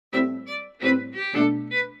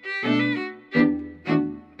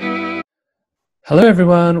Hello,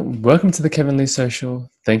 everyone. Welcome to the Kevin Lee Social.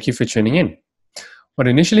 Thank you for tuning in. What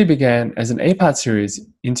initially began as an 8-part series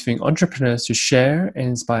interviewing entrepreneurs to share and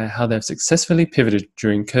inspire how they've successfully pivoted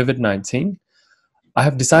during COVID-19, I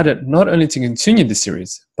have decided not only to continue this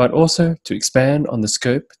series, but also to expand on the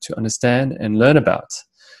scope to understand and learn about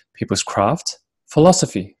people's craft,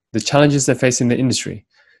 philosophy, the challenges they face in the industry,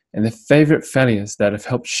 and their favorite failures that have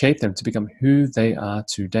helped shape them to become who they are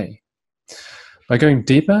today. By going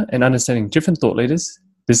deeper and understanding different thought leaders,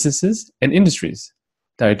 businesses, and industries,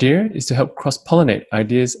 the idea is to help cross-pollinate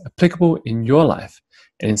ideas applicable in your life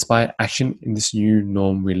and inspire action in this new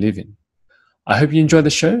norm we live in. I hope you enjoy the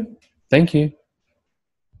show. Thank you.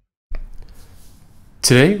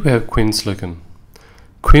 Today we have Quinn Slocum.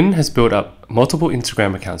 Quinn has built up multiple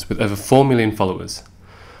Instagram accounts with over 4 million followers.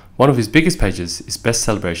 One of his biggest pages is Best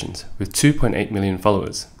Celebrations with 2.8 million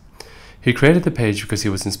followers. He created the page because he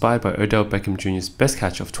was inspired by Odell Beckham Jr.'s best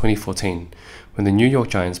catch of 2014 when the New York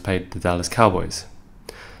Giants played the Dallas Cowboys.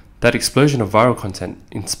 That explosion of viral content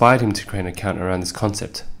inspired him to create an account around this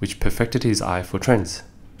concept, which perfected his eye for trends.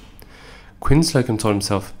 Quinn Slocum taught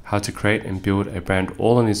himself how to create and build a brand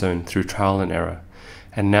all on his own through trial and error,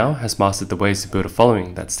 and now has mastered the ways to build a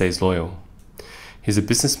following that stays loyal. He's a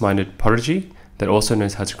business-minded prodigy that also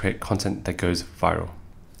knows how to create content that goes viral.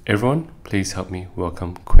 Everyone, please help me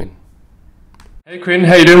welcome Quinn. Hey Quinn,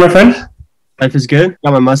 how you doing, my friend? Life is good.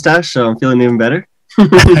 Got my mustache, so I'm feeling even better.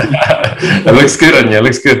 It looks good on you. It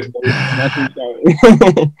looks good.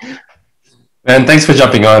 Man, thanks for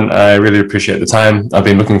jumping on. I really appreciate the time. I've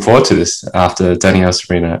been looking forward to this. After Danielle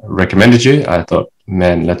Serena recommended you, I thought,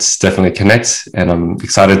 man, let's definitely connect, and I'm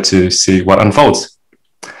excited to see what unfolds.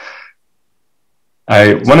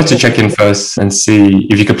 I wanted to check in first and see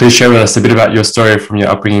if you could please share with us a bit about your story from your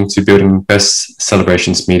upbringing to building Best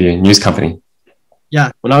Celebrations Media News Company. Yeah,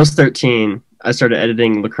 when I was 13, I started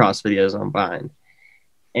editing lacrosse videos on Vine.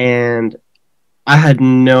 And I had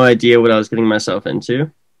no idea what I was getting myself into.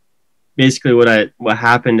 Basically, what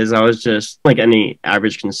happened is I was just like any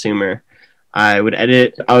average consumer. I would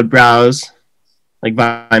edit, I would browse like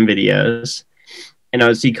Vine videos, and I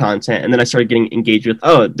would see content. And then I started getting engaged with,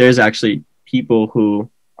 oh, there's actually people who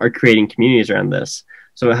are creating communities around this.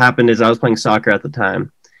 So what happened is I was playing soccer at the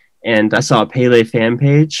time, and I saw a Pele fan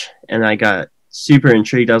page, and I got super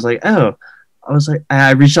intrigued. I reached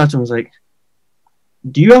out to him. I was like,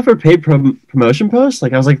 do you offer paid promotion posts?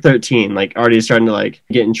 Like, I was like 13, like already starting to like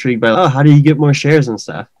get intrigued by, oh, how do you get more shares and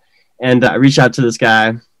stuff? And I reached out to this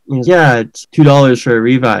guy. He was, yeah, it's $2 for a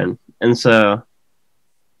revine. And so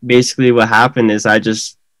basically what happened is I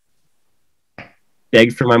just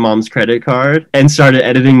begged for my mom's credit card and started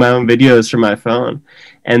editing my own videos from my phone.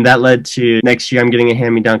 And that led to next year I'm getting a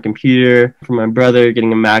hand-me-down computer from my brother,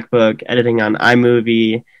 getting a MacBook, editing on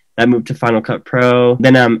iMovie. That moved to Final Cut Pro.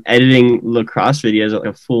 Then I'm editing lacrosse videos at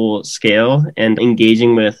like a full scale and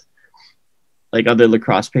engaging with like other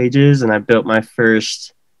lacrosse pages. And I built my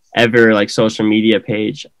first ever like social media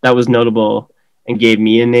page that was notable and gave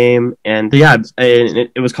me a name. And yeah,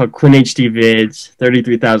 it was called Quinn HD Vids,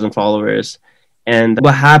 33,000 followers. And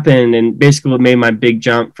what happened, and basically what made my big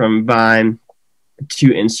jump from Vine to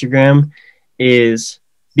Instagram, is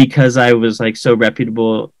because I was like so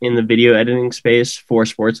reputable in the video editing space for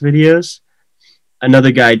sports videos.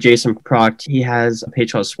 Another guy, Jason Proct, he has a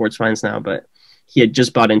page called Sports Finds now, but he had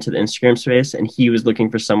just bought into the Instagram space, and he was looking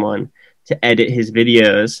for someone to edit his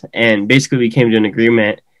videos. And basically we came to an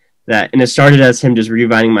agreement that, and it started as him just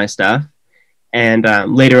revining my stuff. And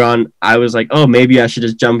later on, I was like, oh, maybe I should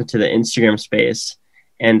just jump into the Instagram space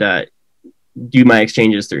and do my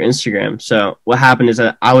exchanges through Instagram. So what happened is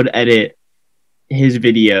that I would edit his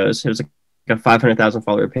videos. It was like a 500,000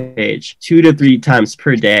 follower page 2 to 3 times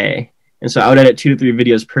per day. And so I would edit 2 to 3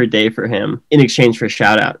 videos per day for him in exchange for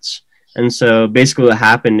shout outs. And so basically what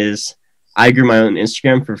happened is I grew my own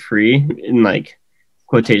Instagram for free in like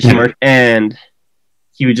quotation marks. And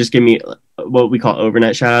he would just give me what we call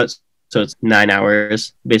overnight shout outs. So it's 9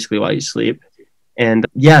 hours basically while you sleep. And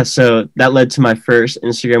yeah, so that led to my first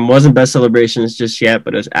Instagram. Wasn't Best Celebrations just yet,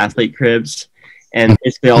 but it was Athlete Cribs. And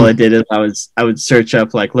basically all I did is I would search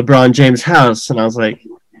up like LeBron James house, and I was like,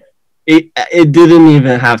 it didn't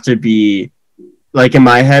even have to be like, in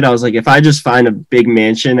my head I was like, if I just find a big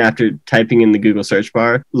mansion after typing in the Google search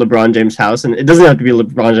bar LeBron James house, and it doesn't have to be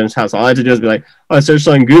LeBron James house, all I had to do was be like, oh, I searched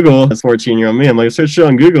on Google. That's 14-year-old me. I'm like, I searched it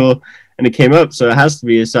on Google and it came up, so it has to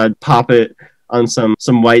be. So I'd pop it on some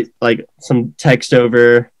white, like some text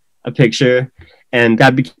over a picture, and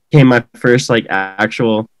that became my first like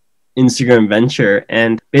actual Instagram venture.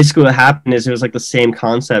 And basically what happened is it was like the same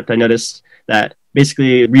concept. I noticed that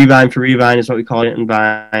basically revine for revine is what we call it in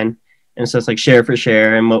Vine. And so it's like share for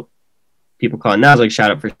share. And what people call it now is like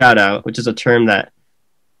shout out for shout out, which is a term that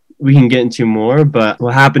we can get into more. But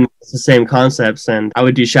what happened is the same concepts, and I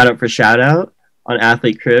would do shout out for shout out on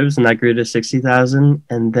athlete cribs, and that grew to 60,000.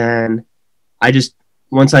 And then I just,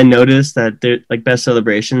 once I noticed that like best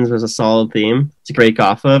celebrations was a solid theme to break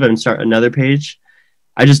off of and start another page,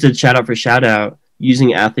 I just did shout out for shout out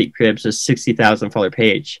using athlete cribs as 60,000 follower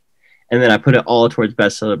page. And then I put it all towards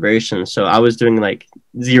best celebrations. So I was doing like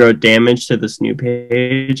zero damage to this new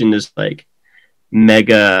page and just like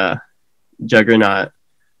mega juggernaut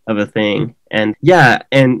of a thing. And yeah,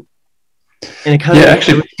 and it kind of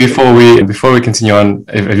actually before we continue on,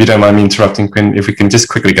 if you don't mind me interrupting, Quinn, if we can just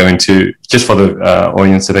quickly go into, just for the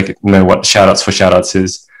audience so they can know what shout outs for shout outs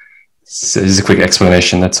is. So just a quick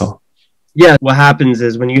explanation, that's all. Yeah, what happens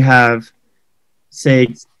is when you have,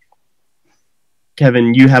 say,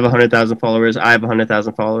 Kevin, you have 100,000 followers, I have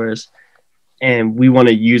 100,000 followers, and we want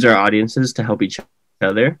to use our audiences to help each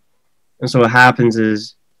other. And so what happens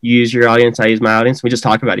is you use your audience, I use my audience, we just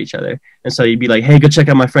talk about each other. And so you'd be like, hey, go check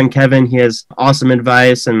out my friend Kevin. He has awesome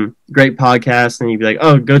advice and great podcasts. And you'd be like,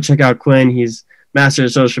 oh, go check out Quinn. He's master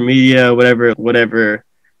of social media, whatever.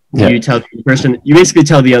 Yeah. You tell the person, you basically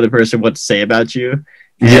tell the other person what to say about you.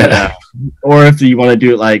 Yeah. Or if you want to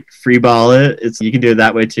do it like free ball it, you can do it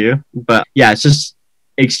that way too. But yeah, it's just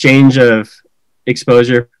exchange of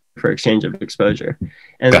exposure for exchange of exposure.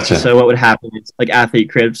 And gotcha. So what would happen is like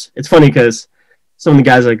athlete cribs. It's funny because some of the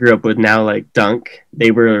guys I grew up with now, like Dunk,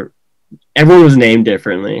 everyone was named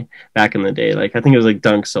differently back in the day. Like I think it was like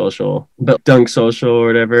Dunk Social, but Dunk Social or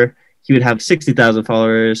whatever, he would have 60,000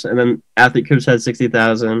 followers, and then athlete cribs had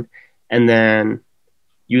 60,000, and then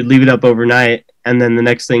you would leave it up overnight, and then the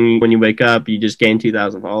next thing when you wake up, you just gain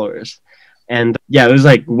 2,000 followers. And yeah, it was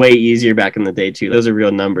like way easier back in the day too. Those are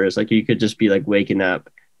real numbers. Like you could just be like waking up,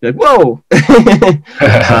 be like, whoa.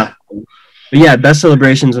 But yeah, best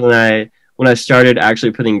celebrations when I started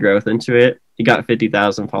actually putting growth into it, it got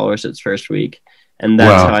 50,000 followers its first week. And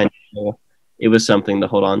that's how I knew it was something to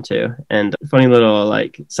hold on to. And funny little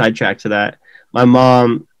like sidetrack to that. My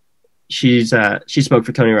mom, she spoke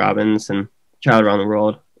for Tony Robbins and traveled around the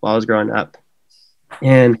world while I was growing up.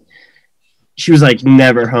 And she was like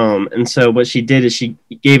never home. And so what she did is she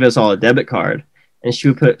gave us all a debit card, and she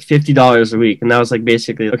would put $50 a week. And that was like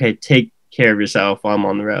basically, okay, take care of yourself while I'm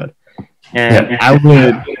on the road. And I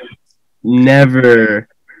would never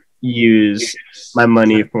use my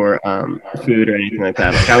money for food or anything like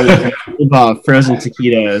that. Like I would buy frozen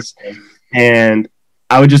taquitos, and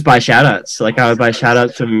I would just buy shout outs. Like I would buy shout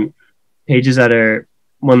outs from pages that are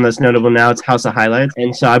one that's notable now. It's House of Highlights.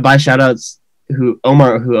 And so I buy shout outs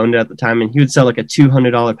Omar, who owned it at the time, and he would sell like a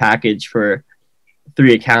 $200 package for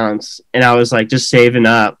 3 accounts. And I was like just saving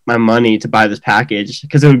up my money to buy this package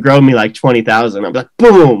because it would grow me like 20,000. I'd be like,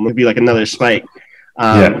 boom, it'd be like another spike.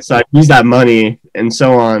 So I'd use that money and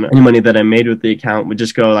so on. Any money that I made with the account would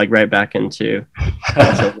just go like right back into.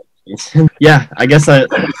 Yeah, I guess let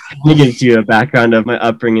me give you a background of my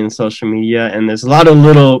upbringing in social media. And there's a lot of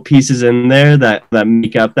little pieces in there that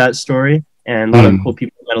make up that story. And a lot of cool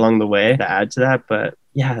people met along the way to add to that. But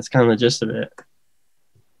yeah, that's kind of the gist of it.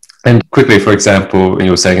 And quickly, for example, when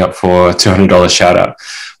you were setting up for a $200 shout out,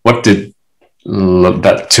 what did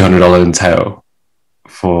that $200 entail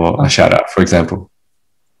for a shout out, for example?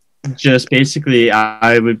 Just basically,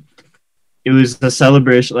 it was a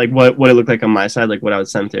celebration, like what it looked like on my side, like what I would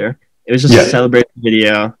send through. It was just a celebration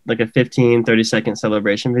video, like a 30-second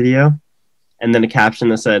celebration video. And then a caption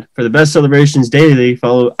that said, for the best celebrations daily,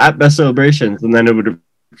 follow at best celebrations. And then it would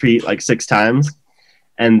repeat like 6 times.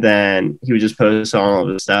 And then he would just post on all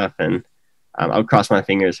of this stuff. And I would cross my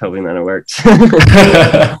fingers hoping that it worked.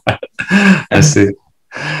 I see.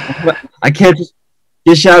 I can't just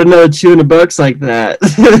dish out another $200 like that.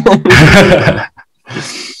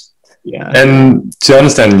 Yeah. And to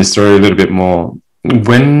understand your story a little bit more,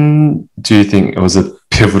 when do you think it was a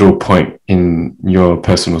pivotal point in your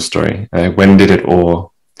personal story? When did it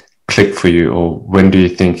all click for you, or when do you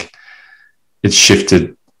think it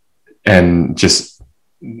shifted and just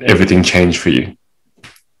everything changed for you?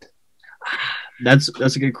 That's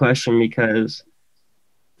a good question, because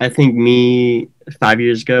I think me 5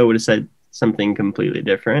 years ago would have said something completely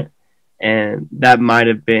different. And that might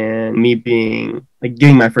have been me being like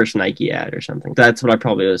getting my first Nike ad or something. That's what I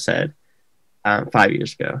probably would have said 5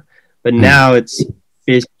 years ago. But now it's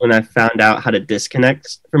basically when I found out how to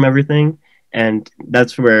disconnect from everything. And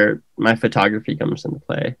that's where my photography comes into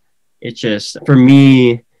play. It's just, for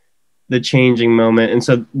me, the changing moment. And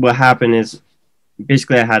so what happened is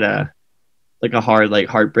basically I had a hard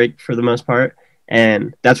heartbreak for the most part.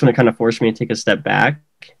 And that's when it kind of forced me to take a step back.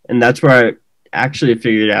 And that's where actually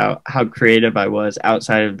figured out how creative I was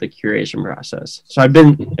outside of the curation process. So I've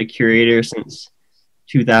been a curator since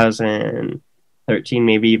 2013,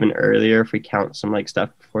 maybe even earlier if we count some like stuff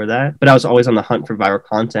before that. But I was always on the hunt for viral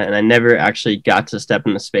content, and I never actually got to step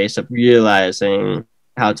in the space of realizing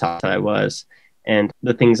how talented I was and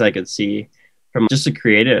the things I could see from just a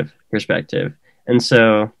creative perspective. And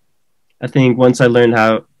so I think once I learned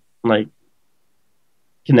how like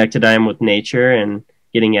connected I am with nature and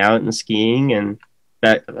getting out and skiing and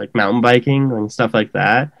that like mountain biking and stuff like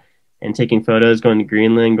that, and taking photos, going to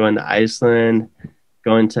Greenland, going to Iceland,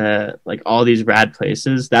 going to like all these rad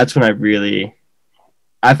places, that's when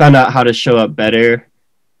I found out how to show up better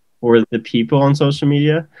for the people on social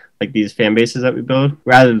media, like these fan bases that we build,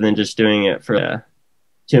 rather than just doing it for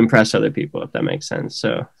to impress other people, if that makes sense.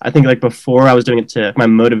 So I think like before I was doing it to, my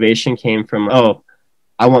motivation came from, oh,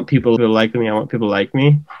 I want people to like me, I want people to like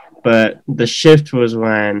me. But the shift was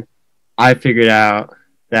when I figured out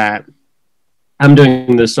that I'm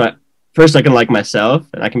doing this so first I can like myself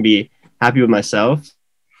and I can be happy with myself,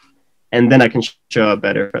 and then I can show up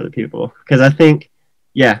better for other people. Because I think,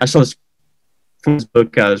 yeah, I saw this from this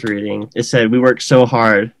book I was reading. It said we work so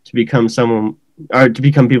hard to become someone, or to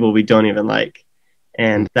become people we don't even like.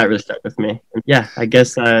 And that really stuck with me. And yeah, I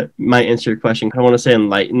guess that might answer your question. I don't want to say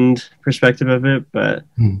enlightened perspective of it, but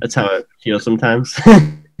that's how it feels sometimes.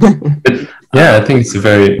 Yeah, I think it's a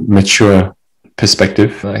very mature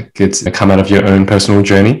perspective. Like it's come out of your own personal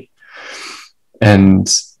journey. And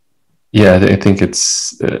yeah, I think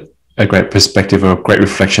it's a great perspective or a great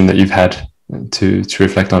reflection that you've had to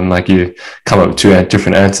reflect on. Like you come up to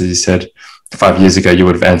different answers. You said 5 years ago you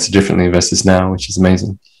would have answered differently versus now, which is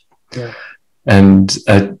amazing. Yeah. And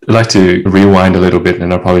I'd like to rewind a little bit,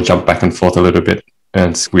 and I'll probably jump back and forth a little bit.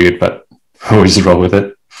 And it's weird, but we'll just roll with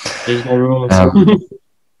it. There's no rules.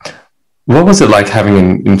 What was it like having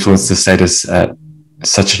an influencer status at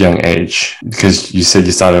such a young age? Because you said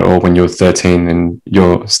you started all when you were 13, and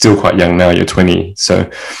you're still quite young now. You're 20, so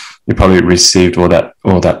you probably received all that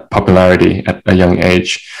popularity at a young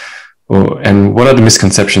age. And what are the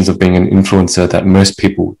misconceptions of being an influencer that most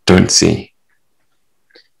people don't see?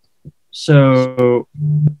 So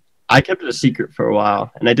I kept it a secret for a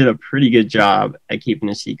while, and I did a pretty good job at keeping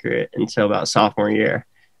a secret until about sophomore year.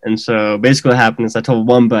 And so basically what happened is I told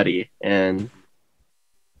one buddy, and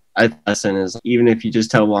I lesson is even if you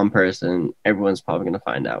just tell one person, everyone's probably going to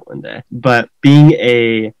find out one day. But being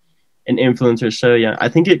an influencer so young, I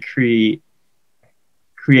think it creates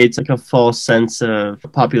like a false sense of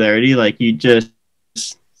popularity. Like you just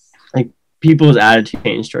like people's attitude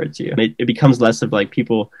change towards you. It becomes less of like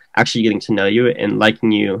people actually getting to know you and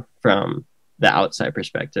liking you from the outside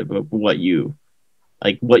perspective of what you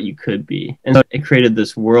could be. And so it created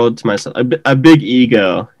this world to myself, a big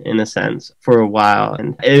ego in a sense for a while.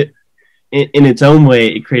 And in its own way,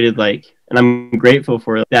 it created like, and I'm grateful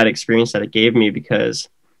for that experience that it gave me, because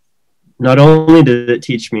not only did it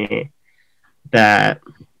teach me that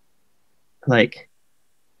like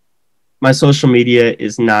my social media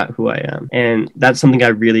is not who I am, and that's something I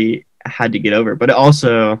really had to get over, but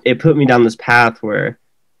it put me down this path where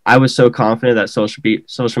I was so confident that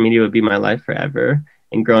social media would be my life forever,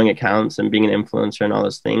 and growing accounts and being an influencer and all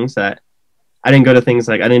those things, that I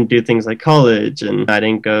didn't do things like college, and I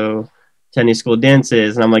didn't go to any school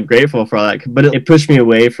dances, and I'm like grateful for all that. But it pushed me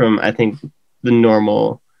away from, I think, the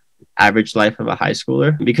normal average life of a high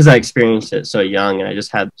schooler, because I experienced it so young and I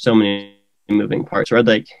just had so many moving parts where I'd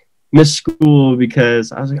like miss school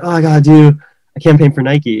because I was like, oh, I gotta do a campaign for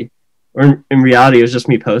Nike. Or in reality, it was just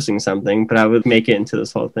me posting something, but I would make it into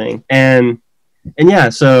this whole thing. And yeah,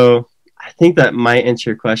 so I think that might answer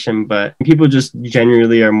your question, but people just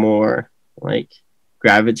generally are more like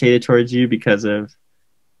gravitated towards you because of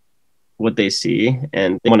what they see,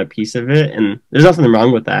 and they want a piece of it. And there's nothing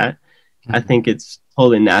wrong with that. I think it's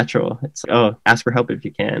totally natural. It's like, oh, ask for help if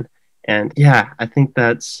you can. And yeah, I think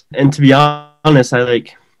and to be honest,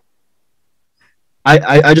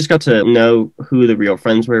 I just got to know who the real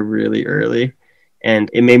friends were really early,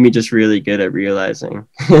 and it made me just really good at realizing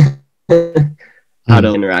how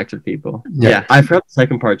to interact with people. Yeah, I forgot the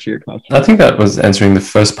second part to your question. I think that was answering the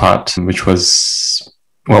first part, which was,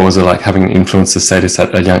 what was it like having an influencer status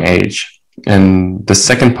at a young age? And the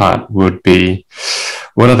second part would be,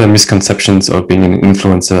 what are the misconceptions of being an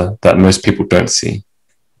influencer that most people don't see?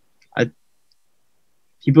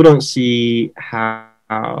 People don't see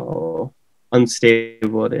how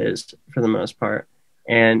unstable it is for the most part.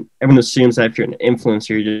 And everyone assumes that if you're an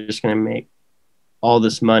influencer, you're just going to make all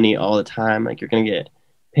this money all the time. Like you're going to get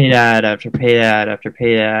paid ad after paid ad after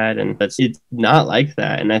paid ad, and it's not like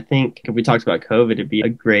that. And I think if we talked about COVID, it'd be a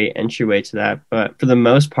great entryway to that. But for the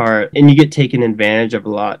most part, and you get taken advantage of a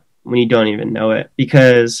lot when you don't even know it,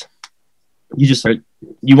 because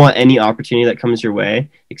you want any opportunity that comes your way,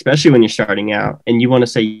 especially when you're starting out, and you want to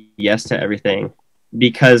say yes to everything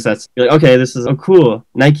because you're like, okay, this is cool.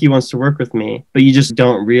 Nike wants to work with me, but you just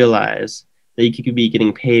don't realize that you could be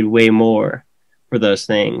getting paid way more for those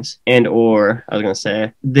things. And or I was gonna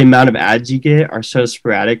say the amount of ads you get are so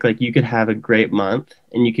sporadic. Like you could have a great month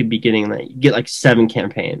and you could be getting you get like 7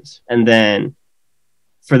 campaigns, and then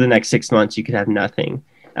for the next 6 months you could have nothing.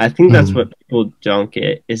 I think that's what people don't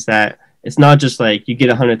get, is that it's not just like you get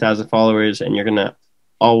 100,000 followers and you're gonna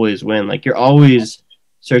always win. Like you're always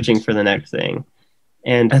searching for the next thing.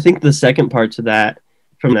 And I think the second part to that,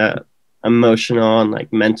 from the emotional and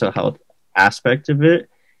like mental health aspect of it,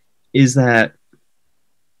 is that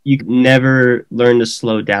you never learn to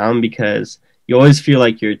slow down because you always feel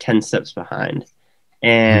like you're 10 steps behind.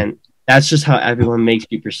 And that's just how everyone makes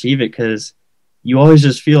you perceive it, because you always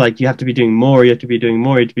just feel like you have to be doing more, you have to be doing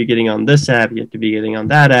more, you have to be getting on this app, you have to be getting on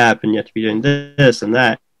that app, and you have to be doing this and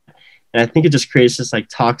that. And I think it just creates this like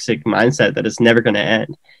toxic mindset that is never going to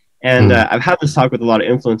end. And I've had this talk with a lot of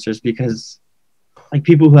influencers, because like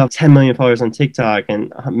people who have 10 million followers on TikTok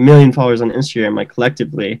and 1 million followers on Instagram, like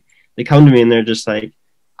collectively, they come to me and they're just like,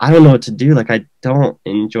 I don't know what to do. Like, I don't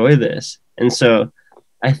enjoy this. And so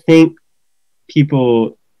I think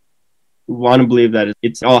people want to believe that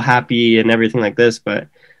it's all happy and everything like this. But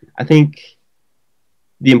I think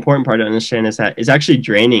the important part to understand is that it's actually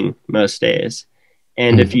draining most days.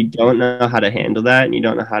 And if you don't know how to handle that, and you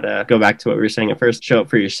don't know how to go back to what we were saying at first, show up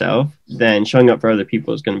for yourself, then showing up for other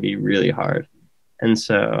people is going to be really hard. And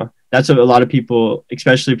so that's what a lot of people,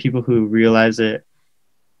 especially people who realize it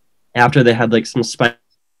after they had like some spike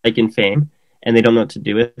in fame and they don't know what to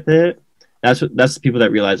do with it, that's the people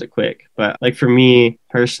that realize it quick. But like for me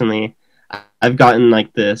personally, I've gotten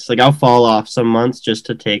like this, like I'll fall off some months just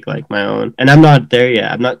to take like my own, and I'm not there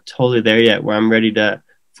yet. I'm not totally there yet where I'm ready to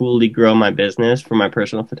fully grow my business for my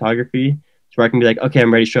personal photography, so where I can be like, okay,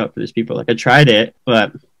 I'm ready to show up for these people. Like I tried it,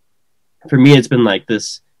 but for me, it's been like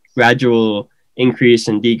this gradual increase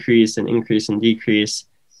and decrease and increase and decrease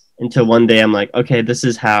until one day I'm like, okay, this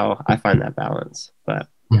is how I find that balance. But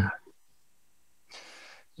yeah.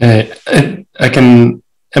 I can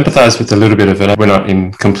empathize with a little bit of it. We're not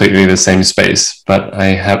in completely the same space, but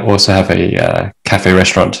I also have a cafe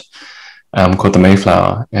restaurant called the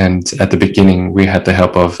Mayflower. And at the beginning, we had the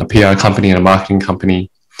help of a PR company and a marketing company,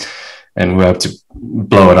 and we were able to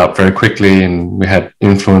blow it up very quickly. And we had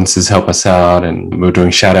influencers help us out, and we were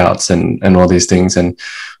doing shout outs and all these things. And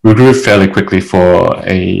we grew fairly quickly for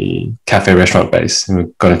a cafe restaurant base, and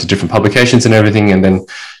we got into different publications and everything. And then you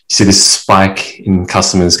see this spike in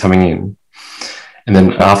customers coming in. And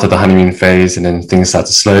then after the honeymoon phase, and then things start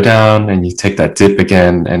to slow down and you take that dip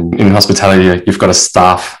again. And in hospitality, you've got to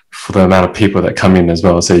staff for the amount of people that come in as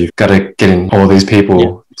well. So you've got to get in all these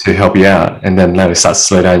people to help you out. And then now it starts to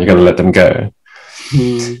slow down, you've got to let them go.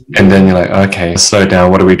 And then you're like, okay, slow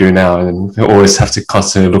down, what do we do now? And you always have to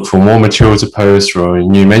constantly look for more material to post, or a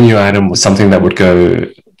new menu item, or something that would go,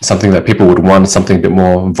 something that people would want, something a bit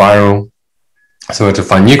more viral. So we had to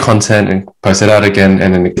find new content and post it out again,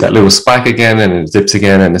 and then that little spike again, and it dips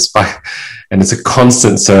again, and a spike, and it's a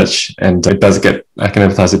constant search. And it does get, I can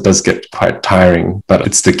empathize, it does get quite tiring, but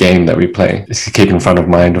it's the game that we play. It's to keep in front of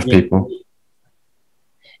mind of people.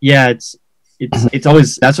 Yeah, it's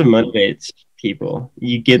always, that's what motivates people.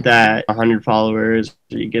 You get that 100 followers,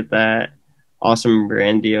 or you get that awesome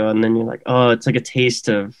brand deal, and then you're like, oh, it's like a taste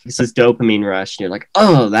of this dopamine rush, and you're like,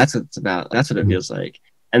 oh, that's what it's about. That's what it feels like.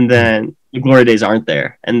 And then the glory days aren't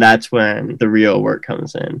there. And that's when the real work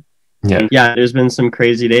comes in. Yeah, there's been some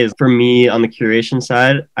crazy days. For me, on the curation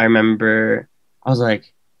side, I remember I was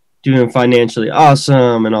like doing financially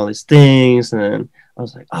awesome and all these things. And then I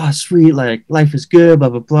was like, oh, sweet, like life is good, blah,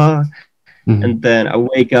 blah, blah. And then I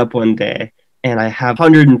wake up one day and I have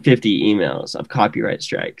 150 emails of copyright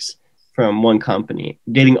strikes from one company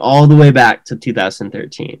dating all the way back to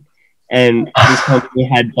 2013. And this company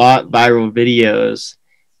had bought viral videos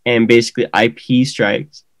and basically IP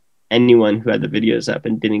strikes anyone who had the videos up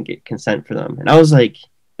and didn't get consent for them. And I was like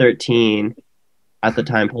 13 at the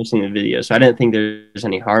time posting the video, so I didn't think there's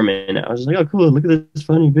any harm in it. I was just like, oh, cool, look at this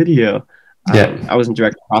funny video. I wasn't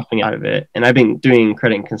directly profiting out of it. And I've been doing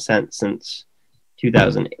credit and consent since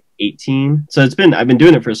 2018. So I've been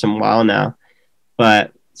doing it for some while now,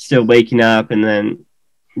 but still waking up and then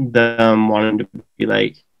them wanting to be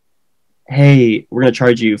like, hey, we're going to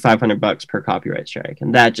charge you $500 per copyright strike.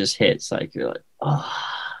 And that just hits, like, you're like, oh.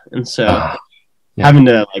 And so Yeah. having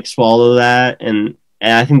to like swallow that, and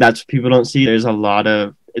I think that's what people don't see. There's a lot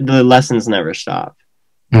of the lessons never stop.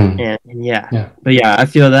 Mm. And yeah, Yeah. but yeah, I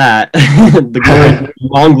feel that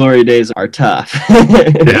long glory days are tough.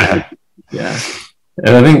 Yeah. Yeah.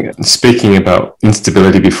 And I think speaking about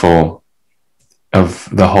instability before of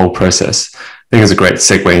the whole process, I think it's a great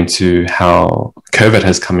segue into how COVID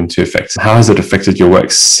has come into effect. How has it affected your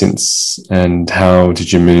work since, and how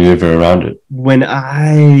did you maneuver around it? When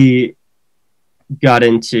I got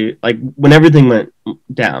into like when everything went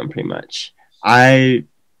down, pretty much, I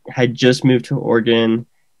had just moved to Oregon,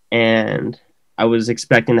 and I was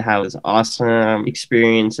expecting to have this awesome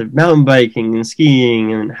experience of mountain biking and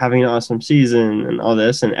skiing and having an awesome season and all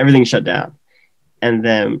this, and everything shut down. And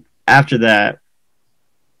then after that,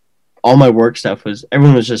 all my work stuff was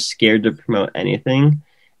everyone was just scared to promote anything,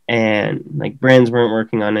 and like brands weren't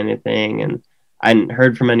working on anything, and I hadn't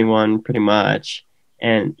heard from anyone pretty much.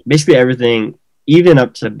 And basically everything, even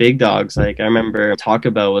up to big dogs, like I remember Taco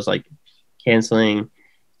Bell was like canceling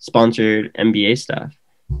sponsored NBA stuff.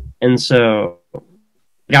 And so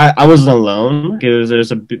I wasn't alone.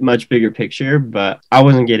 There's a much bigger picture, but I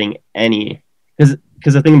wasn't getting any, because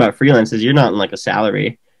the thing about freelance is you're not in like a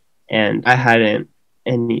salary, and I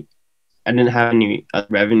didn't have any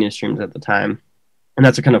revenue streams at the time, and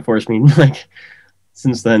that's what kind of forced me like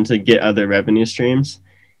since then to get other revenue streams.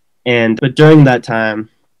 But during that time,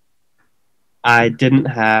 I didn't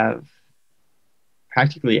have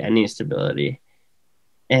practically any stability,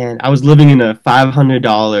 and I was living in a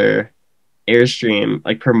 $500 Airstream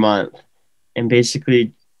like per month, and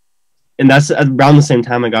basically, and that's around the same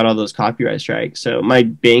time I got all those copyright strikes. So my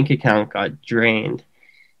bank account got drained,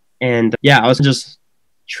 and yeah, I was just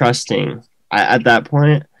trusting. At that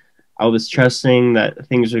point, I was trusting that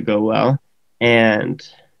things would go well, and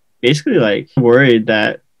basically like worried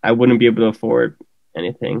that I wouldn't be able to afford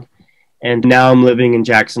anything. And now I'm living in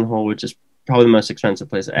Jackson Hole, which is probably the most expensive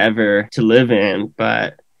place ever to live in,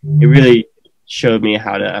 but it really showed me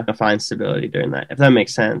how to find stability during that, if that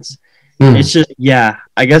makes sense. It's just, yeah,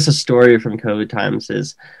 I guess a story from COVID times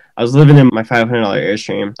is I was living in my $500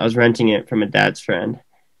 Airstream. I was renting it from a dad's friend,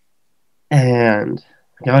 and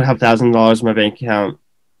I would have $1,000 in my bank account,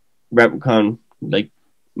 rent come like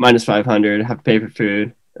minus 500, have to pay for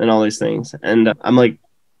food and all these things. And I'm like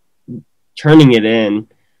turning it in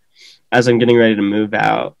as I'm getting ready to move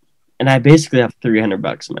out, and I basically have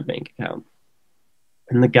 $300 in my bank account.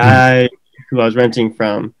 And the guy who I was renting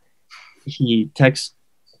from, he texts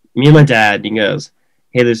me and my dad. He goes,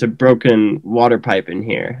 "Hey, there's a broken water pipe in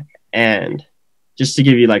here." And just to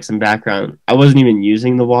give you like some background, I wasn't even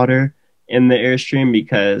using the water in the Airstream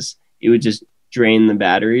because it would just drain the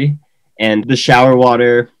battery, and the shower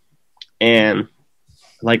water and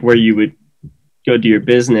like where you would go do your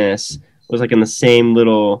business was like in the same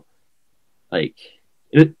little like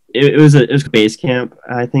it was a base camp,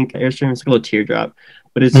 I think. Airstream, it's a little teardrop,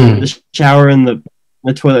 but it's the shower and the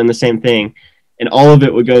toilet and the same thing, and all of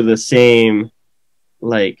it would go to the same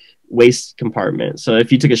like waste compartment. So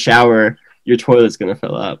if you took a shower, your toilet's gonna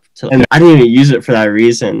fill up. And I didn't even use it for that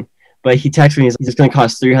reason. But he texted me, it's going to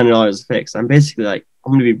cost $300 to fix. I'm basically like,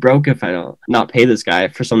 I'm going to be broke if I don't not pay this guy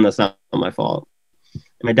for something that's not my fault. And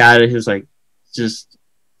my dad, he was like, just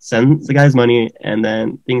send the guy's money and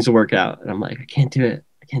then things will work out. And I'm like, I can't do it.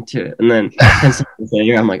 I can't do it. And then 10 seconds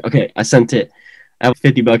later, I'm like, okay, I sent it. I have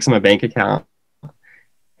 $50 in my bank account.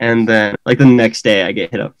 And then like the next day I get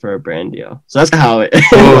hit up for a brand deal. So that's how it,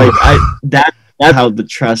 that's how the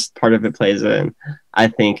trust part of it plays in, I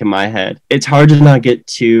think, in my head. It's hard to not get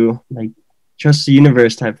too like trust the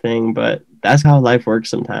universe type thing, but that's how life works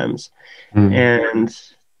sometimes. And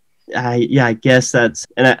I guess that's,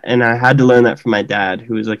 and I had to learn that from my dad,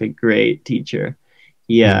 who was like a great teacher.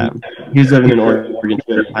 He was living in Oregon at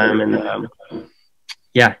the time, and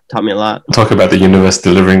yeah, taught me a lot. Talk about the universe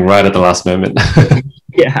delivering right at the last moment.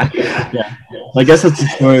 Yeah. I guess that's the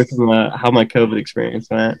story from how my COVID experience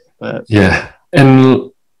went. But yeah.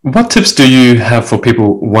 And what tips do you have for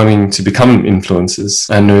people wanting to become influencers?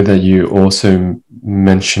 I know that you also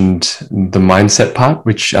mentioned the mindset part,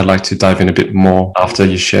 which I'd like to dive in a bit more after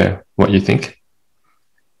you share what you think.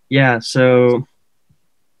 Yeah, so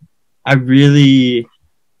I don't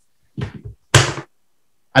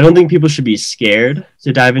think people should be scared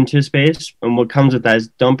to dive into a space. And what comes with that is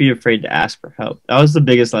don't be afraid to ask for help. That was the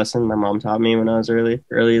biggest lesson my mom taught me when I was early,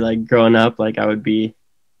 like growing up. Like I would be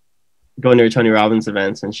going to Tony Robbins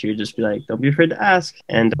events, and she would just be like, don't be afraid to ask.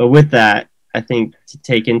 But with that, I think to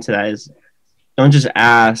take into that is don't just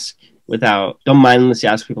ask don't mindlessly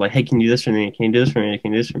ask people like, hey, can you do this for me? Can you do this for me?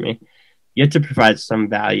 Can you do this for me? You have to provide some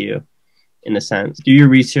value in a sense. Do your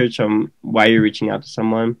research on why you're reaching out to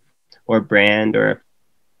someone, or brand or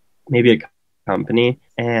maybe a company.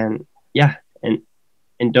 And yeah,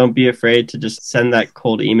 and don't be afraid to just send that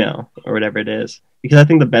cold email or whatever it is, because I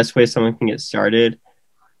think the best way someone can get started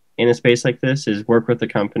in a space like this is work with a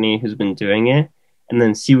company who's been doing it and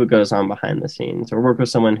then see what goes on behind the scenes, or work with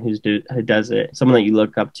someone who does it, someone that you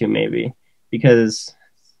look up to maybe, because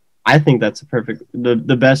I think that's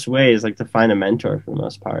the best way is like to find a mentor for the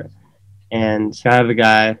most part. And I have a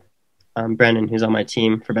guy, Brennan, who's on my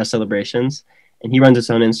team for Best Celebrations, and he runs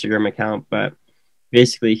his own Instagram account, but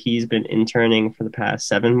basically he's been interning for the past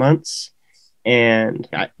 7 months, and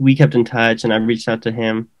we kept in touch, and I reached out to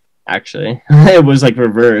him. Actually, it was like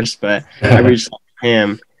reverse, but I reached out to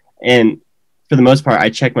him, and for the most part, I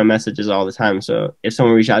check my messages all the time. So if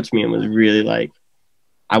someone reached out to me and was really like,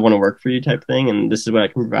 I want to work for you type thing, and this is what I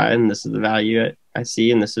can provide, and this is the value I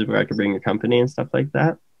see, and this is where I could bring your company and stuff like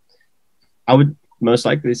that, I would most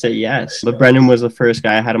likely say yes. But Brendan was the first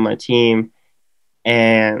guy I had on my team,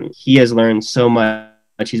 and he has learned so much.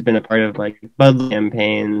 He's been a part of like Bud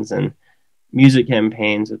campaigns and music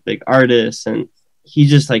campaigns with big artists, and he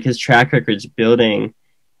just like his track record's building,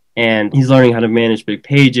 and he's learning how to manage big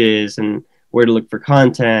pages and where to look for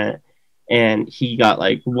content. And he got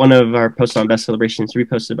like one of our posts on Best Celebrations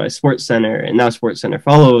reposted by SportsCenter, and now SportsCenter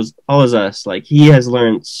follows us. Like, he has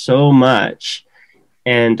learned so much,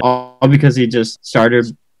 and all because he just started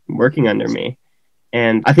working under me.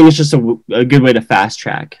 And I think it's just a good way to fast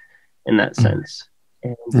track in that sense.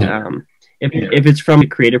 And if it's from a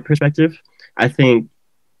creative perspective, I think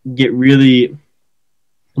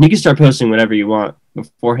and you can start posting whatever you want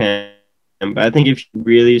beforehand, but I think if you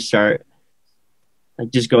really start like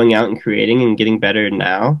just going out and creating and getting better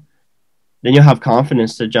now, then you'll have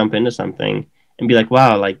confidence to jump into something and be like,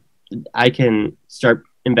 wow, like I can start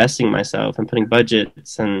investing in myself and putting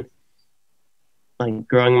budgets and like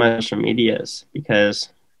growing my social medias, because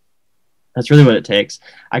that's really what it takes.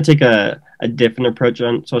 I take a different approach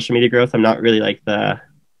on social media growth. I'm not really like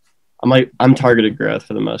I'm targeted growth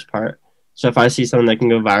for the most part. So if I see something that can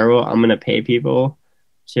go viral, I'm going to pay people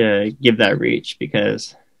to give that reach,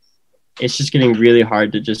 because it's just getting really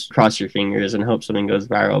hard to just cross your fingers and hope something goes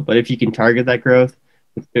viral. But if you can target that growth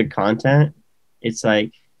with good content, it's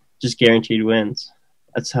like just guaranteed wins.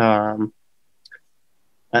 That's how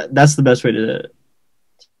that's the best way to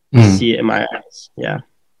see it in my eyes. Yeah.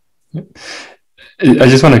 I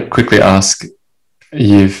just want to quickly ask,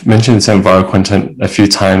 you've mentioned some viral content a few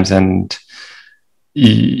times, and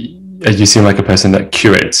you seem like a person that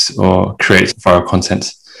curates or creates viral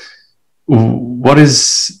content. What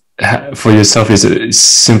is, for yourself, is it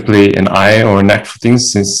simply an eye or a knack for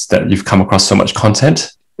things, since that you've come across so much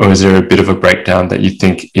content, or is there a bit of a breakdown that you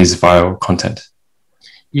think is viral content?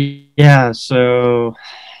 Yeah, so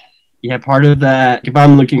yeah, part of that, if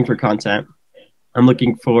I'm looking for content, I'm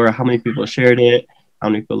looking for how many people shared it, how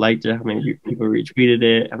many people liked it, how many people retweeted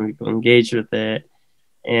it, how many people engaged with it,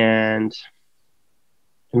 and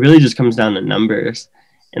it really just comes down to numbers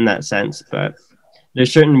in that sense. But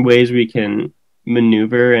there's certain ways we can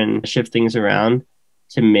maneuver and shift things around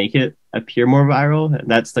to make it appear more viral.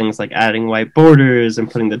 That's things like adding white borders and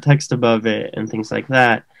putting the text above it and things like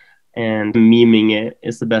that. And memeing it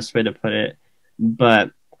is the best way to put it.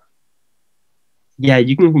 But yeah,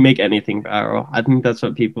 you can make anything viral. I think that's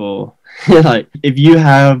what people like. If you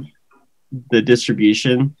have the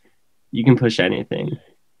distribution, you can push anything.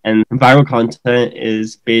 And viral content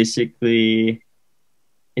is basically,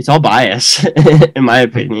 it's all bias, in my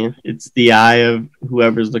opinion. It's the eye of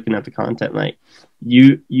whoever's looking at the content. Like,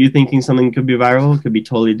 you thinking something could be viral could be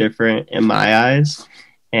totally different in my eyes,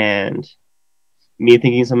 and me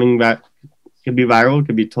thinking something that could be viral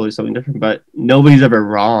could be totally something different. But nobody's ever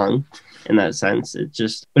wrong in that sense.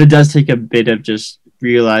 But it does take a bit of just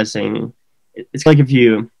realizing. It's like if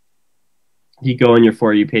you go on your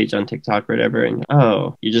For You page on TikTok or whatever, and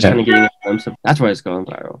you're just kind of getting a glimpse of that's why it's going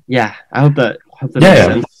viral. Yeah, I hope that makes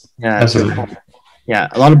sense. Yeah, absolutely. Yeah,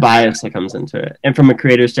 a lot of bias that comes into it. And from a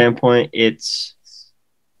creator standpoint, it's,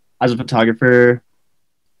 as a photographer,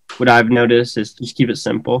 what I've noticed is just keep it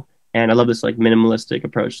simple. And I love this like minimalistic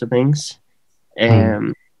approach to things.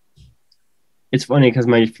 And it's funny because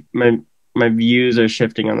my views are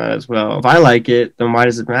shifting on that as well. If I like it, then why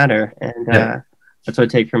does it matter? And that's what I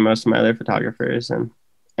take from most of my other photographers. And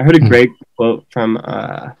I heard a great quote from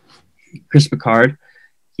Chris Picard.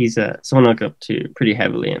 He's someone I look up to pretty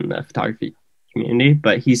heavily in the photography community.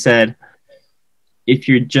 But he said, if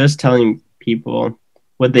you're just telling people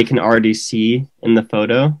what they can already see in the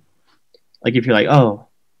photo, like if you're like, oh,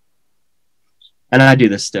 and I do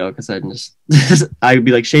this still because I'd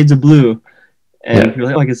be like shades of blue. And you're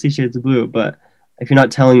like, oh, I can see shades of blue. But if you're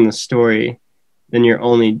not telling the story, then you're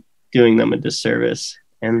only doing them a disservice.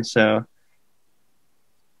 And so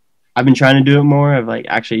I've been trying to do it more of like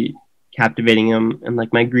actually captivating them and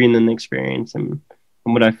like my Greenland experience and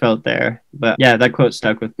what I felt there. But yeah, that quote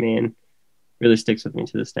stuck with me and really sticks with me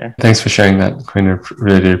to this day. Thanks for sharing that, Quinn. I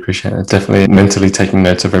really do appreciate it. Definitely mentally taking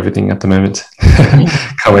notes of everything at the moment.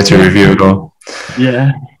 Can't wait to review it all.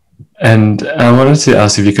 Yeah. And I wanted to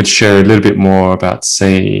ask if you could share a little bit more about,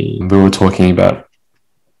 say, we were talking about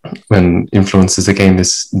when influencers are getting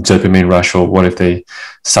this dopamine rush, or what if they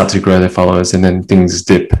start to grow their followers and then things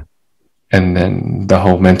dip, and then the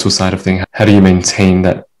whole mental side of things. How do you maintain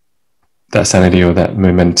that sanity or that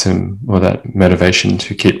momentum or that motivation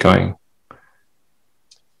to keep going?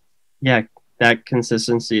 Yeah, that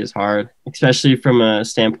consistency is hard, especially from a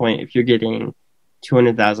standpoint if you're getting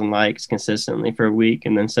 200,000 likes consistently for a week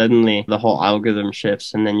and then suddenly the whole algorithm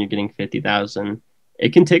shifts and then you're getting 50,000.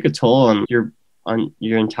 It can take a toll on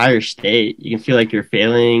your entire state. You can feel like you're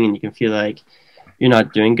failing and you can feel like you're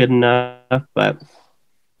not doing good enough, but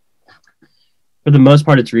for the most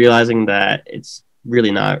part it's realizing that it's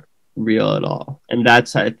really not real at all. And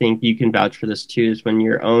that's, I think you can vouch for this too, is when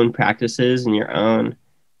your own practices and your own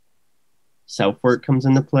self-work comes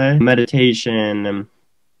into play, meditation and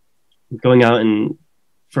going out and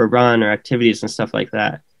for a run or activities and stuff like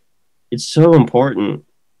that. It's so important.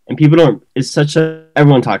 And people don't,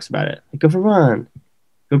 everyone talks about it. Like, go for a run,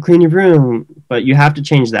 go clean your room. But you have to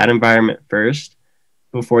change that environment first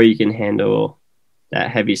before you can handle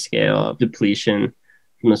that heavy scale of depletion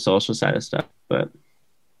from the social side of stuff. But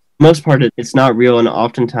most part, it's not real. And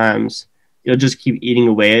oftentimes it'll just keep eating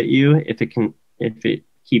away at you if it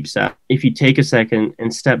keeps up. If you take a second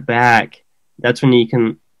and step back, that's when you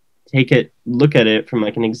can look at it from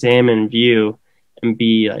like an examined view and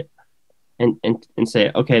be like, and say,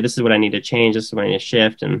 okay, this is what I need to change. This is what I need to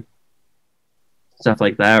shift and stuff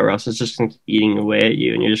like that, or else it's just going to keep eating away at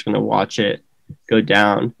you and you're just going to watch it go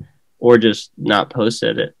down or just not post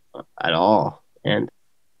it at all. And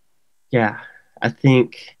yeah, I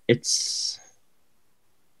think it's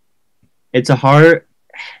a hard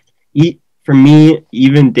for me,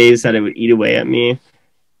 even days that it would eat away at me.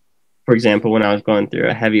 For example, when I was going through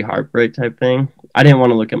a heavy heartbreak type thing, I didn't want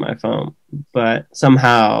to look at my phone, but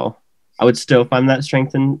somehow I would still find that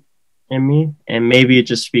strength in me. And maybe it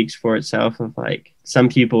just speaks for itself of like, some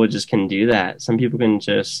people just can do that. Some people can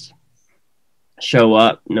just show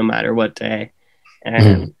up no matter what day.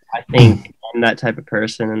 And I think I'm that type of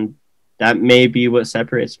person. And that may be what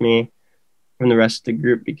separates me from the rest of the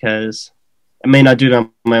group, because I may not do it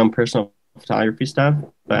on my own personal photography stuff,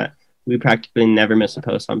 but we practically never miss a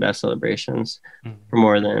post on best celebrations for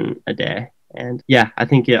more than a day. And yeah, I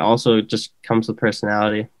think it also just comes with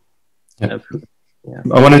personality. Yep.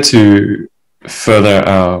 I wanted to further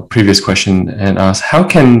our previous question and ask, how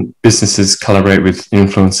can businesses collaborate with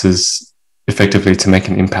influencers effectively to make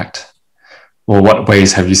an impact? Or what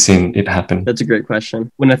ways have you seen it happen? That's a great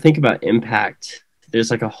question. When I think about impact,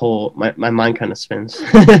 there's like a whole, my mind kind of spins.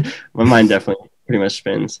 My mind definitely pretty much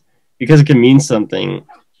spins, because it can mean something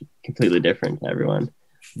completely different to everyone.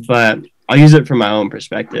 But I'll use it from my own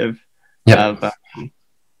perspective of,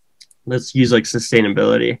 let's use like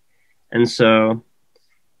sustainability. And so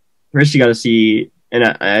first you got to see,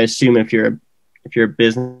 and I assume if you're a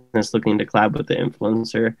business looking to collab with the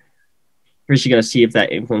influencer, first you got to see if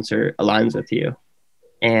that influencer aligns with you.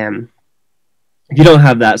 And if you don't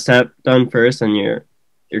have that step done first, then you're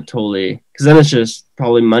totally, because then it's just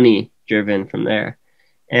probably money driven from there.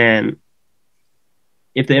 And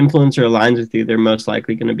if the influencer aligns with you, they're most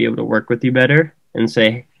likely going to be able to work with you better and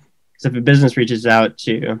say, because if a business reaches out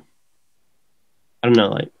to, I don't know,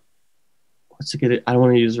 like, what's a good, I don't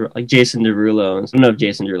want to use like Jason Derulo. I don't know if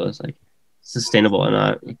Jason Derulo is like sustainable or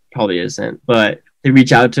not. He probably isn't, but they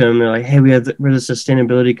reach out to him. They're like, hey, we're the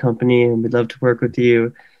sustainability company and we'd love to work with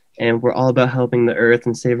you. And we're all about helping the earth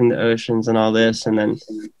and saving the oceans and all this. And then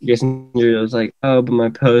Jason Derulo was like, oh, but my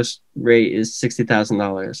post rate is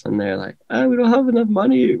 $60,000. And they're like, oh, we don't have enough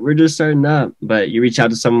money. We're just starting up. But you reach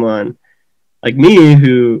out to someone like me,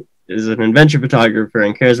 who is an adventure photographer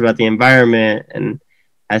and cares about the environment and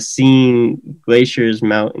has seen glaciers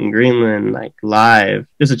melt in Greenland like live.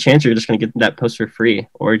 There's a chance you're just going to get that post for free,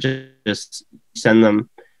 or just send them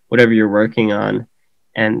whatever you're working on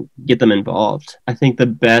and get them involved. I think the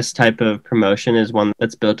best type of promotion is one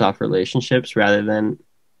that's built off relationships rather than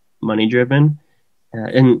money driven.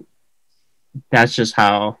 And that's just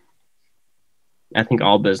how I think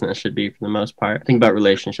all business should be for the most part. Think about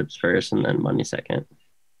relationships first and then money second.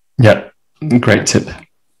 Yeah, great tip.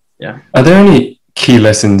 Yeah. Are there any key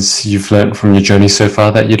lessons you've learned from your journey so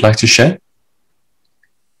far that you'd like to share?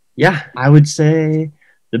 Yeah, I would say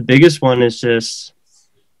the biggest one is just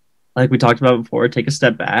like we talked about before, take a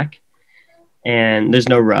step back, and there's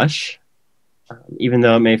no rush, even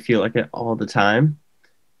though it may feel like it all the time.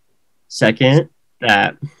 Second,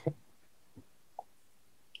 that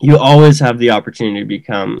you always have the opportunity to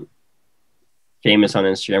become famous on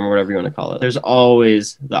Instagram or whatever you want to call it. There's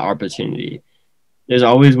always the opportunity. There's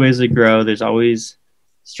always ways to grow. There's always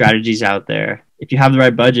strategies out there. If you have the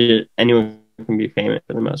right budget, anyone can be famous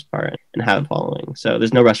for the most part and have a following. So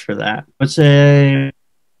there's no rush for that. I would say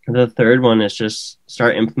the third one is just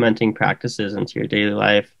start implementing practices into your daily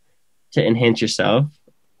life to enhance yourself,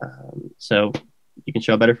 so you can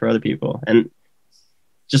show up better for other people. And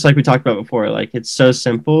just like we talked about before, like it's so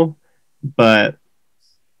simple, but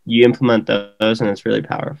you implement those and it's really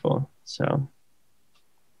powerful. So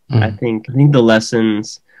I think the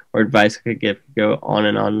lessons or advice I could give could go on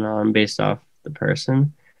and on and on based off the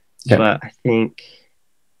person. Yeah. But I think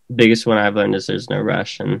the biggest one I've learned is there's no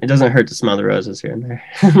rush, and it doesn't hurt to smell the roses here and there.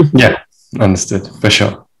 Yeah, understood, for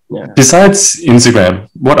sure. Yeah. Besides Instagram,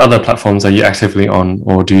 what other platforms are you actively on,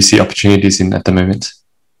 or do you see opportunities in at the moment?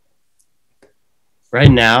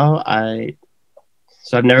 Right now, I've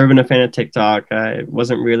never been a fan of TikTok. I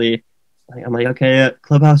wasn't really I'm like, okay,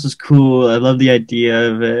 Clubhouse is cool. I love the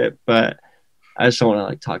idea of it, but I just don't want to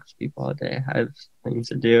like talk to people all day. I have things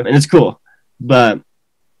to do, and it's cool. But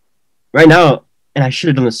right now, and I should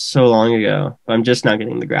have done this so long ago, but I'm just not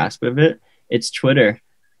getting the grasp of it. It's Twitter,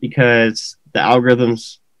 because the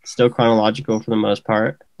algorithm's still chronological for the most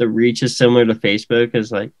part. The reach is similar to Facebook,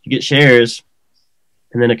 as like you get shares,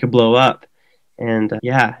 and then it could blow up. And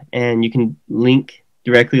and you can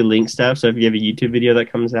directly link stuff. So if you have a YouTube video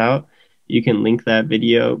that comes out, you can link that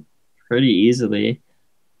video pretty easily,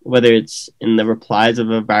 whether it's in the replies of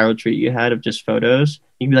a viral tweet you had of just photos.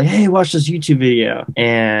 You can be like, hey, watch this YouTube video.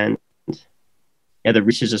 And yeah, the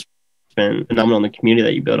reach has just been phenomenal. And the community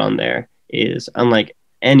that you build on there is unlike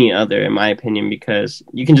any other, in my opinion, because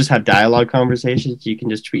you can just have dialogue conversations. You can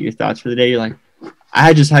just tweet your thoughts for the day. You're like,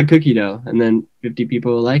 I just had cookie dough, and then 50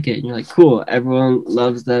 people will like it. And you're like, cool, everyone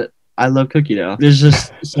loves that. I love cookie dough. There's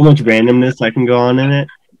just so much randomness that can go on in it.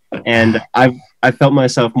 And I felt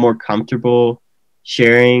myself more comfortable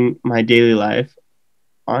sharing my daily life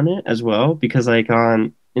on it as well, because like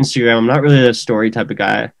on Instagram, I'm not really a story type of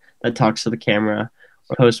guy that talks to the camera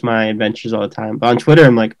or posts my adventures all the time. But on Twitter,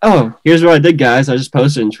 I'm like, oh, here's what I did, guys. I just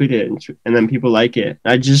posted and tweeted, and then people like it.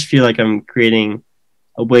 I just feel like I'm creating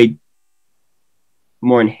a way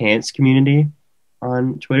more enhanced community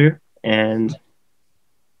on Twitter. And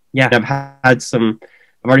yeah, I've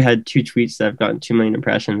already had 2 tweets that have gotten 2 million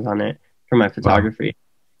impressions on it for my photography.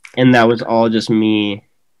 Wow. And that was all just me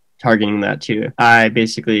targeting that too. I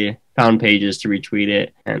basically found pages to retweet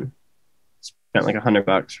it and spent like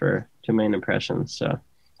 $100 for 2 million impressions. So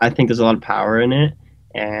I think there's a lot of power in it.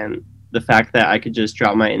 And the fact that I could just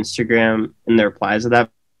drop my Instagram in the replies of that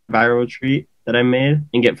viral tweet that I made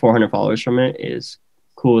and get 400 followers from it is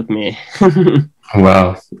cool with me.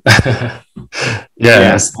 Wow.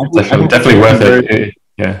 It's definitely worth it.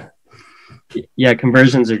 Yeah,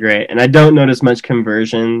 conversions are great. And I don't notice much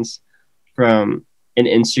conversions from an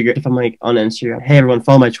Instagram. If I'm like on Instagram, hey, everyone,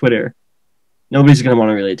 follow my Twitter. Nobody's going to want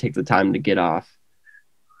to really take the time to get off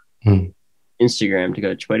Instagram to go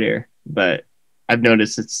to Twitter. But I've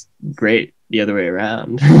noticed it's great the other way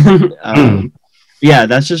around. Yeah,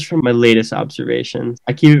 that's just from my latest observations.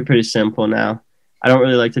 I keep it pretty simple now. I don't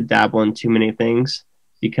really like to dabble in too many things,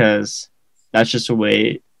 because that's just a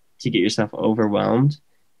way to get yourself overwhelmed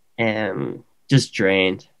and just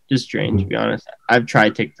drained, to be honest. I've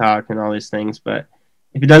tried TikTok and all these things, but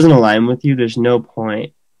if it doesn't align with you, there's no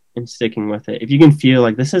point in sticking with it. If you can feel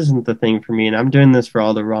like this isn't the thing for me and I'm doing this for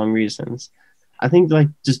all the wrong reasons, I think like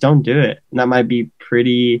just don't do it. And that might be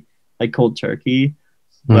pretty like cold turkey,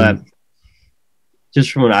 but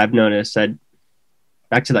just from what I've noticed,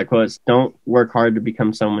 back to that quote, don't work hard to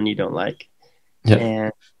become someone you don't like.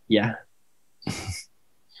 And yeah.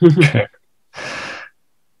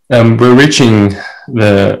 We're reaching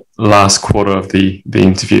the last quarter of the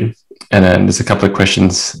interview, and then there's a couple of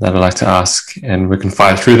questions that I'd like to ask, and we can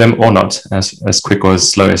fire through them or not, as quick or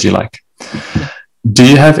as slow as you like. Do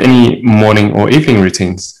you have any morning or evening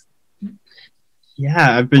routines?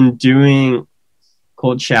 Yeah, I've been doing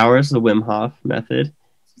cold showers, the Wim Hof method.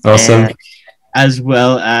 Awesome. As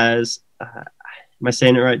well as, am I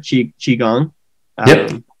saying it right? Qigong. Yep,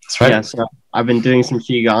 that's right. Yeah, so I've been doing some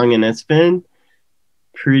Qigong, and it's been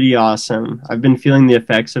pretty awesome. I've been feeling the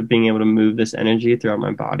effects of being able to move this energy throughout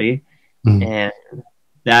my body, and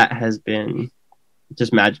that has been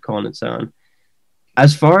just magical on its own.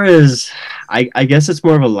 As far as, I guess it's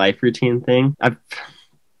more of a life routine thing.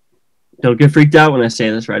 don't get freaked out when I say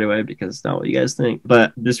this right away because it's not what you guys think.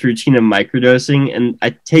 But this routine of microdosing, and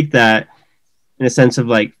I take that in a sense of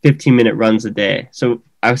like 15-minute runs a day. So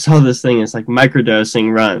I saw this thing, it's like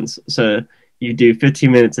microdosing runs. So you do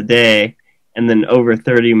 15 minutes a day, and then over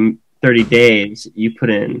 30 days, you put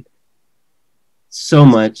in so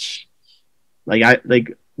much, like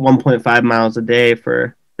 1.5 miles a day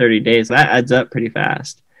for 30 days. That adds up pretty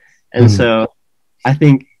fast. And so I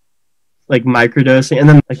think like microdosing, and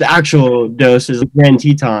then like the actual dose is Grand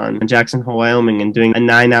Teton in Jackson Hole, Wyoming, and doing a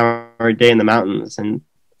 9-hour day in the mountains, and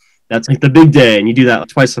that's like the big day, and you do that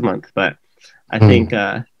twice a month. But I think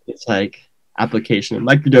it's like application of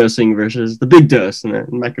microdosing versus the big dose and the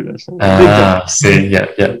microdosing. See,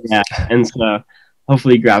 yeah. And so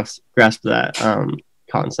hopefully grasp that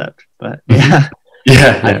concept. But yeah.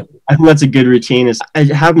 I think that's a good routine.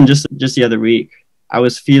 It happened just the other week. I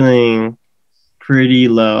was feeling pretty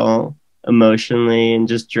low emotionally and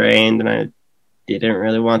just drained, and I didn't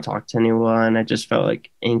really want to talk to anyone. I just felt like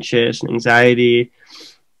anxious and anxiety,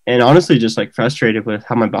 and honestly just like frustrated with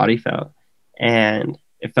how my body felt. And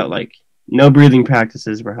it felt like no breathing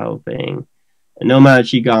practices were helping, and no amount of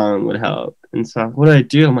qigong would help. And so what did I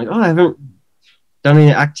do? I'm like, I haven't done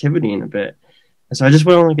any activity in a bit. And so I just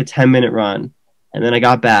went on like a 10-minute run, and then I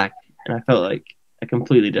got back and I felt like a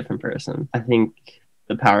completely different person. I think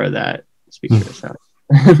the power of that speaks for itself.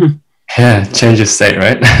 Yeah, change your state,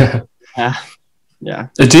 right? Yeah.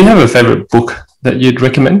 Do you have a favorite book that you'd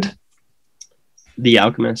recommend? The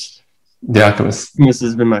Alchemist. The Alchemist. This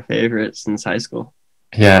has been my favorite since high school.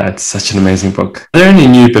 Yeah, it's such an amazing book. Are there any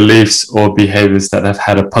new beliefs or behaviors that have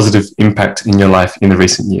had a positive impact in your life in the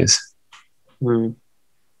recent years?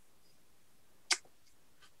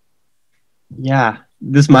 Yeah,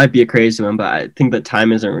 this might be a crazy one, but I think that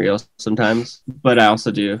time isn't real sometimes. But I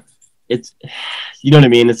also do. It's, you know what I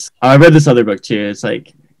mean? I read this other book too. It's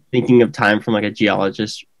like thinking of time from like a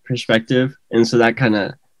geologist perspective. And so that kind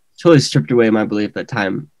of totally stripped away my belief that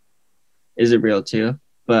time isn't real too.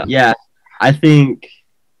 But yeah, I think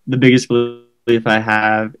the biggest belief I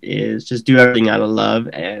have is just do everything out of love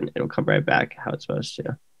and it'll come right back how it's supposed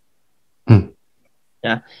to.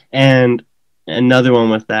 Yeah. And another one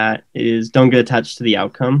with that is don't get attached to the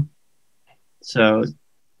outcome. So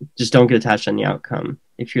just don't get attached on the outcome.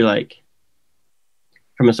 If you're like,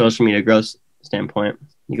 from a social media growth standpoint,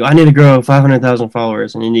 you go, I need to grow 500,000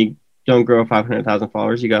 followers, and then you don't grow 500,000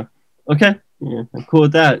 followers, you go, okay, yeah, I'm cool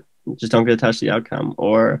with that. Just don't get attached to the outcome.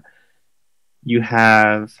 Or you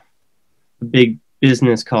have a big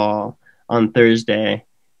business call on Thursday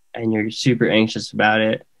and you're super anxious about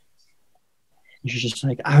it. You're just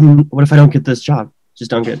like, what if I don't get this job?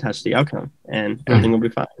 Just don't get attached to the outcome and everything will be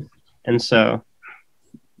fine. And so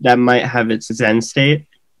that might have its Zen state,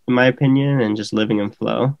 in my opinion, and just living in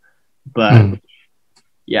flow. But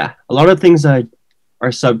yeah, a lot of things are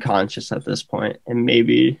subconscious at this point, and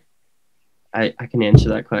maybe I can answer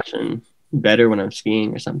that question better when I'm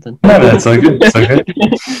skiing or something. No, that's so good. So good.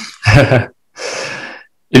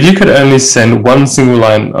 If you could only send one single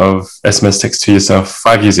line of SMS text to yourself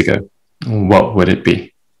 5 years ago, what would it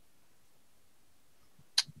be?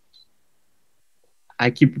 I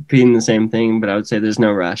keep repeating the same thing, but I would say there's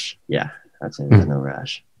no rush. Yeah, I'd say there's no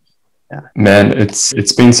rush. Yeah. Man,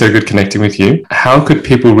 it's been so good connecting with you. How could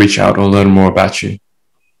people reach out or learn more about you?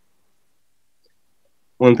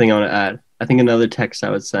 One thing I want to add, I think another text I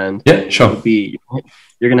would send would be,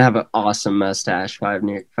 you're going to have an awesome mustache 5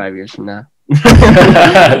 years from now.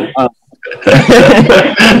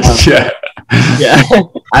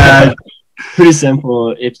 Pretty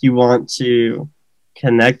simple. If you want to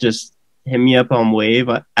connect, just hit me up on Wave,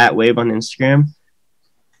 at Wave on Instagram.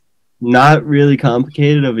 Not really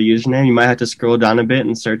complicated of a username. You might have to scroll down a bit in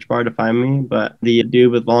the search bar to find me, but the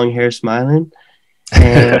dude with long hair smiling.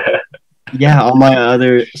 And yeah, all my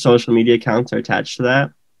other social media accounts are attached to that.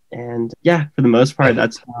 And yeah, for the most part,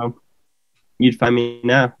 that's how you'd find me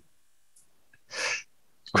now.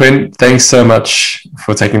 Quinn, thanks so much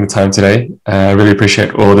for taking the time today. I really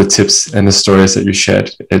appreciate all the tips and the stories that you shared.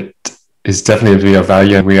 It is definitely of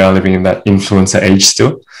value, and we are living in that influencer age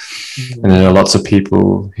still. And there are lots of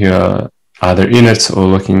people who are either in it or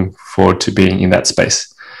looking forward to being in that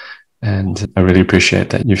space. And I really appreciate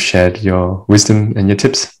that you've shared your wisdom and your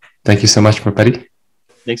tips. Thank you so much, my buddy.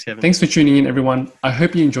 Thanks, Kevin. Thanks for tuning in, everyone. I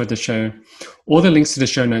hope you enjoyed the show. All the links to the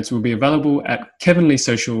show notes will be available at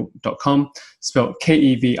kevinleesocial.com, spelled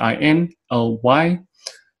Kevinly.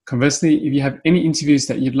 Conversely, if you have any interviews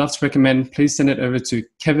that you'd love to recommend, please send it over to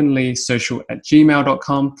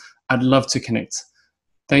kevinleesocial@gmail.com. I'd love to connect.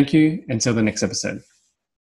 Thank you. Until the next episode.